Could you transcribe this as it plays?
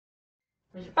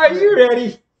Are you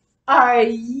ready? Are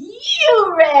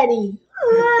you ready?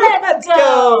 Let's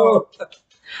go!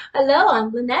 Hello,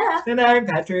 I'm Linnetta. And I'm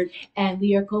Patrick. And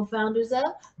we are co-founders of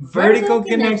Vertical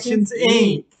Connections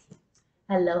Inc.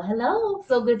 Hello, hello.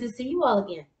 So good to see you all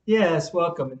again. Yes,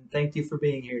 welcome, and thank you for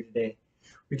being here today.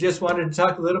 We just wanted to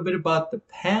talk a little bit about the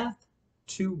path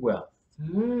to wealth.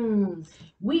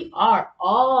 We are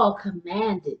all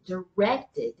commanded,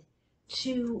 directed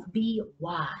to be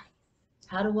wise.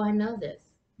 How do I know this?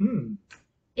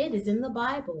 It is in the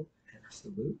Bible.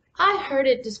 Absolutely. I heard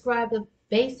it describe the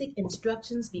basic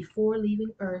instructions before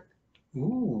leaving Earth.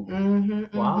 Ooh.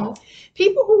 Wow.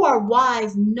 People who are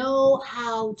wise know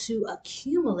how to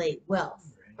accumulate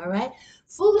wealth. All right.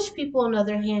 Foolish people, on the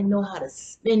other hand, know how to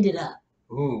spend it up.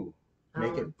 Ooh.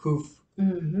 Make it poof.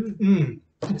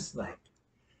 Just like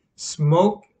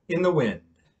smoke in the wind.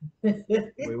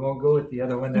 We won't go with the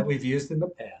other one that we've used in the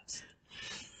past.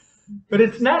 But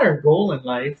it's not our goal in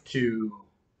life to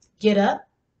get up,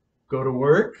 go to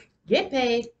work, get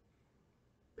paid,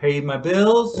 pay my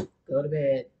bills, go to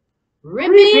bed,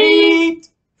 repeat.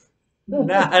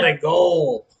 Not a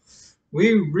goal.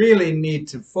 We really need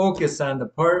to focus on the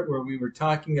part where we were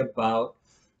talking about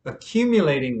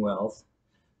accumulating wealth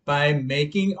by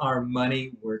making our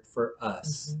money work for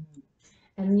us.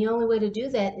 And the only way to do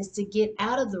that is to get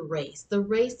out of the race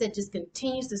that just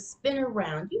continues to spin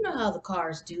around. You know how the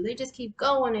cars do. They just keep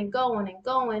going and going and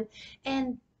going.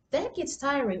 And that gets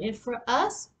tiring. And for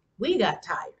us, we got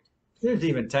tired. There's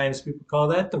even times people call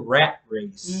that the rat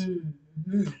race.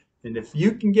 And if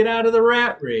you can get out of the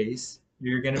rat race,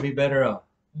 you're going to be better off.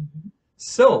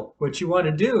 So what you want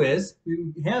to do is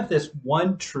we have this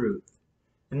one truth.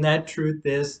 And that truth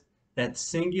is that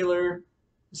singular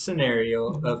scenario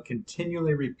of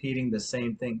continually repeating the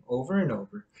same thing over and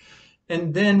over,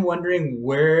 and then wondering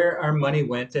where our money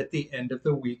went at the end of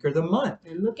the week or the month.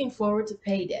 And looking forward to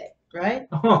payday, right?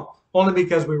 Oh, only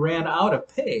because we ran out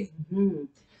of pay. And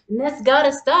that's got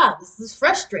to stop. This is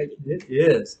frustrating. It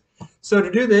is. So to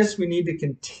do this, we need to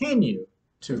continue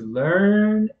to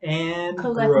learn and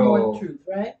collect grow. more truth,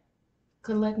 right?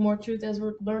 Collect more truth as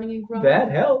we're learning and growing. That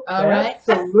helps. All right.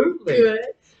 Absolutely. Good.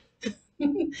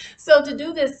 So to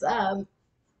do this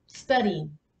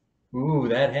studying. Ooh,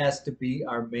 that has to be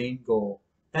our main goal.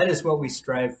 That is what we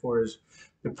strive for, is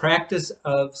the practice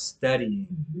of studying.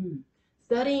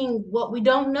 Studying what we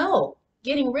don't know.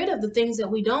 Getting rid of the things that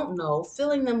we don't know,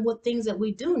 filling them with things that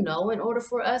we do know in order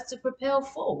for us to propel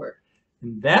forward.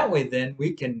 And that way then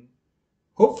we can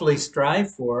hopefully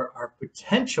strive for our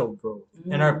potential growth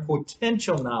and our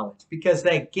potential knowledge, because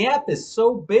that gap is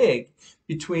so big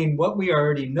between what we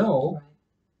already know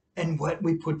and what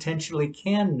we potentially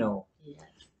can know.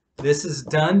 This is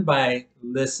done by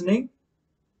listening,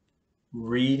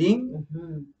 reading,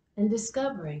 and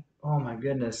discovering. Oh my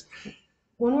goodness.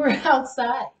 When we're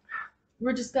outside,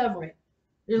 we're discovering.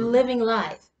 You're living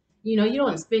life. You know, you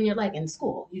don't spend your life in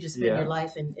school. You just spend your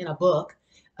life in a book,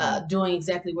 doing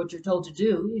exactly what you're told to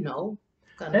do, you know.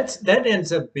 That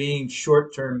ends up being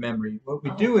short-term memory. What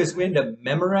we do is we end up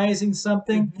memorizing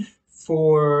something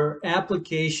for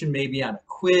application, maybe on a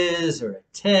quiz or a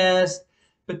test.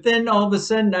 But then all of a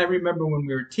sudden, I remember when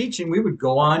we were teaching, we would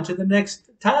go on to the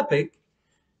next topic.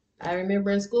 I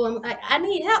remember in school, I'm like, I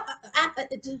need help.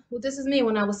 Well, this is me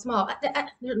when I was small.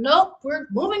 Nope, we're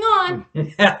moving on.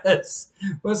 Yes,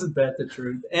 wasn't that the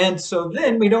truth? And so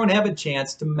then we don't have a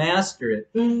chance to master it.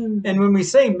 And when we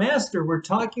say master, we're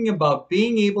talking about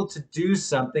being able to do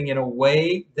something in a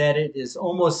way that it is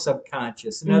almost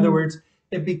subconscious. In other words,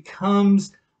 it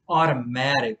becomes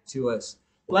automatic to us.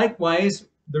 Likewise,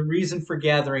 the reason for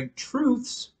gathering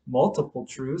truths, multiple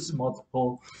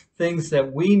things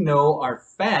that we know are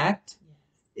fact,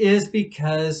 is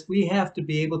because we have to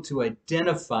be able to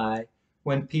identify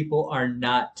when people are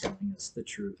not telling us the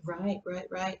truth. Right.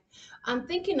 I'm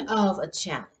thinking of a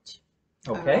challenge.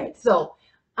 Okay. Right? So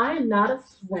I'm not a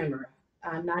swimmer.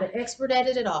 I'm not an expert at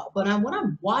it at all. But when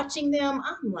I'm watching them,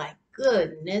 I'm like,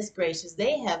 goodness gracious,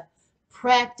 they have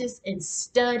practiced and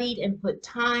studied and put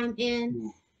time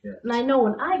in. Yes. And I know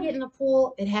when I get in a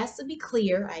pool, it has to be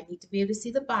clear. I need to be able to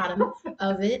see the bottom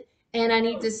of it, and I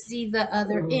need to see the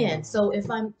other end. So if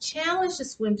I'm challenged to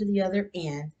swim to the other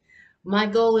end, my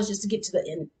goal is just to get to the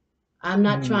end. I'm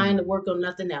not trying to work on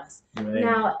nothing else.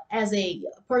 Now, as a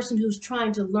person who's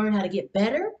trying to learn how to get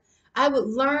better, I would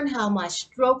learn how my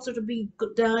strokes are to be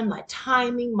done, my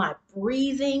timing, my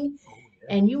breathing.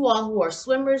 And you all who are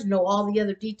swimmers know all the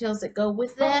other details that go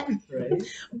with that.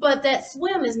 But that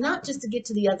swim is not just to get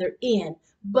to the other end,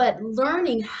 but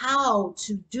learning how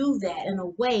to do that in a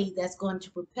way that's going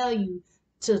to propel you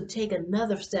to take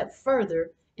another step further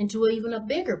into even a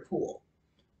bigger pool.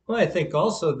 Well, I think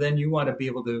also then you want to be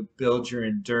able to build your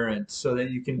endurance so that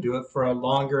you can do it for a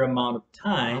longer amount of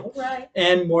time All right.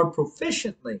 and more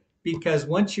proficiently. Because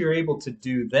once you're able to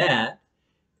do that,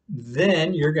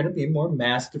 then you're going to be more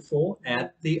masterful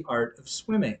at the art of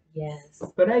swimming. Yes.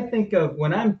 But I think of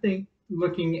when I'm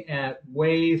looking at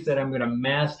ways that I'm going to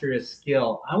master a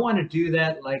skill, I want to do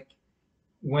that like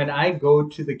when I go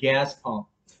to the gas pump.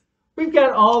 We've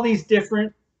got all these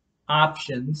different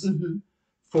options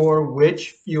for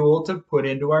which fuel to put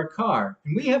into our car.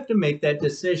 And we have to make that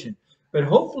decision. But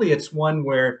hopefully it's one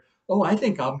where, oh, I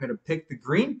think I'm going to pick the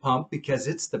green pump because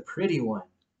it's the pretty one.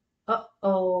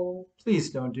 Uh-oh.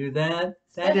 Please don't do that.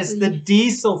 That is the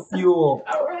diesel fuel.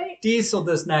 All right. Diesel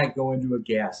does not go into a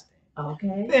gas tank.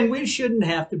 Okay. And we shouldn't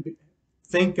have to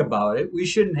think about it. We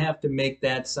shouldn't have to make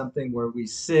that something where we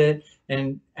sit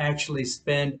and actually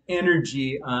spend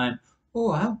energy on,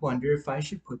 oh, I wonder if I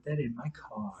should put that in my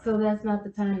car. So that's not the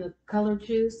time to color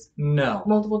choose? No.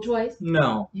 Multiple choice?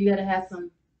 No. You got to have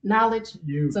some knowledge,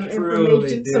 some truly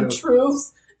information, do. some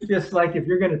truths. Just like if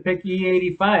you're going to pick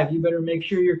E85, you better make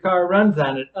sure your car runs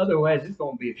on it. Otherwise, it's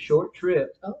going to be a short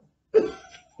trip.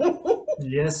 Oh.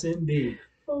 Yes, indeed.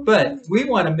 Okay. But we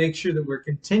want to make sure that we're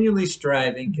continually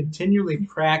striving, continually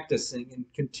practicing, and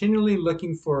continually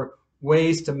looking for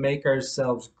ways to make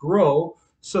ourselves grow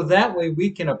so that way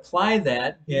we can apply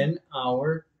that in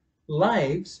our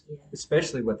lives,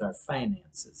 especially with our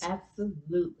finances.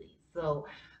 Absolutely. So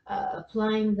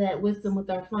applying that wisdom with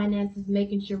our finances,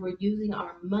 making sure we're using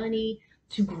our money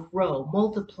to grow,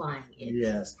 multiplying it.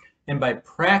 Yes. And by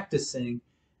practicing,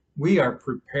 we are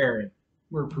preparing.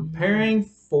 We're preparing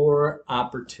for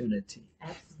opportunity.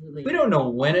 Absolutely. We don't know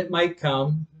when it might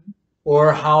come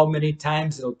or how many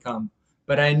times it'll come.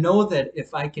 But I know that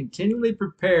if I continually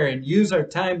prepare and use our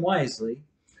time wisely,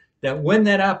 that when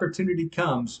that opportunity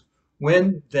comes,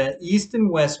 when the east and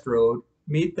west road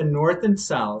meet the north and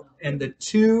south, and the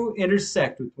two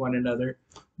intersect with one another,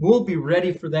 we'll be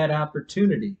ready for that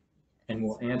opportunity. And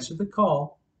we'll answer the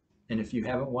call. And if you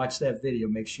haven't watched that video,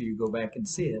 make sure you go back and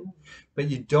see it. But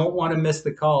you don't want to miss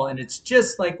the call. And it's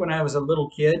just like when I was a little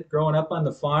kid growing up on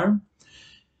the farm.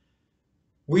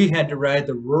 We had to ride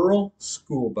the rural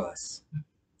school bus.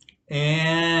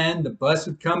 And the bus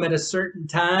would come at a certain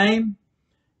time.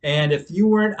 And if you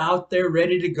weren't out there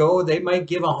ready to go, they might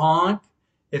give a honk.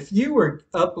 If you were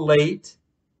up late,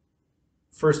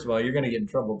 first of all, you're going to get in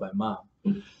trouble by mom.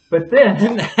 But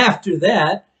then after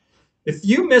that, if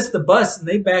you miss the bus and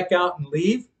they back out and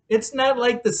leave, it's not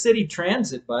like the city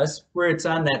transit bus where it's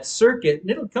on that circuit and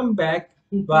it'll come back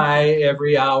by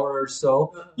every hour or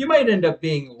so. You might end up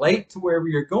being late to wherever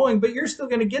you're going, but you're still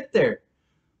going to get there.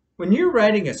 When you're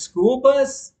riding a school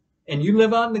bus and you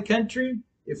live out in the country,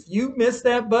 if you miss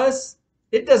that bus,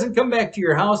 it doesn't come back to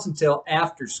your house until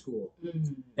after school.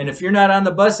 And if you're not on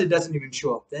the bus, it doesn't even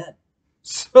show up then.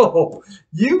 So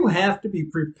you have to be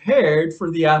prepared for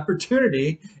the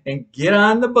opportunity and get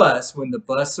on the bus when the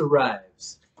bus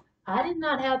arrives. I did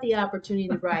not have the opportunity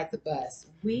to ride the bus.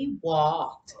 We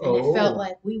walked, and it felt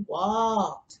like we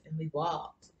walked and we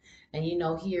walked. And you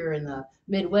know, here in the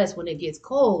Midwest, when it gets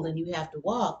cold and you have to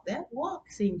walk, that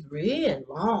walk seems really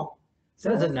long.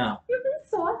 Does it now?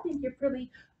 So I think you're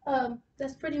pretty,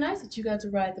 that's pretty nice that you got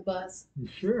to ride the bus.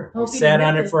 Sure. We sat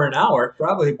on it for an hour,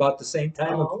 probably about the same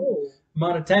time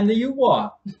amount of time that you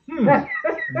walk.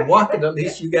 Walk it, at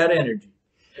least you got energy.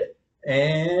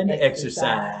 And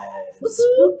exercise.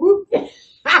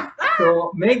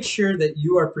 So make sure that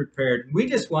you are prepared. We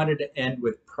just wanted to end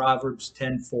with Proverbs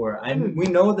 10:4. We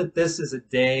know that this is a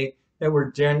day that we're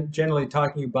generally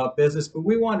talking about business, but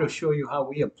we want to show you how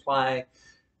we apply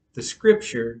the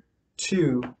scripture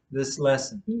to this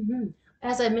lesson.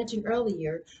 As I mentioned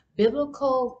earlier,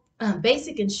 biblical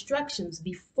basic instructions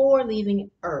before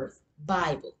leaving earth,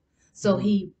 Bible. So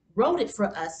he wrote it for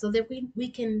us so that we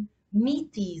can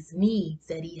meet these needs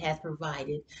that he has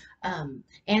provided,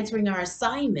 answering our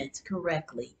assignment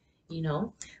correctly. You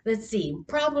know, let's see,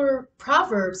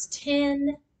 Proverbs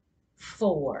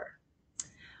 10:4.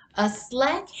 A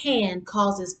slack hand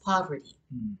causes poverty,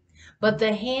 but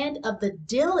the hand of the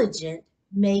diligent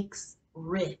makes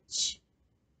rich.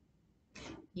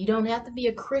 You don't have to be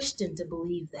a Christian to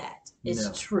believe that. It's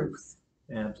truth.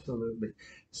 Absolutely.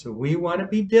 So we want to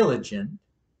be diligent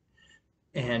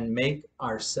and make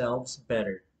ourselves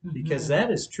better, because that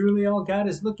is truly all God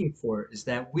is looking for, is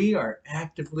that we are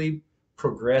actively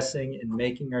progressing and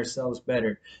making ourselves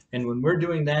better. And when we're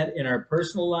doing that in our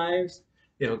personal lives,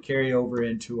 it'll carry over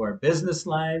into our business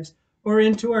lives or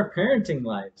into our parenting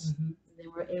lives. Then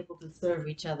we're able to serve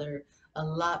each other a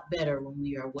lot better when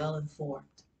we are well informed.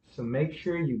 So make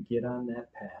sure you get on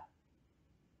that path.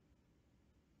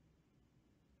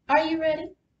 Are you ready?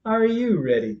 Are you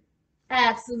ready?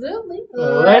 Absolutely.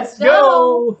 Let's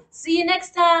go. See you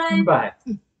next time. Bye.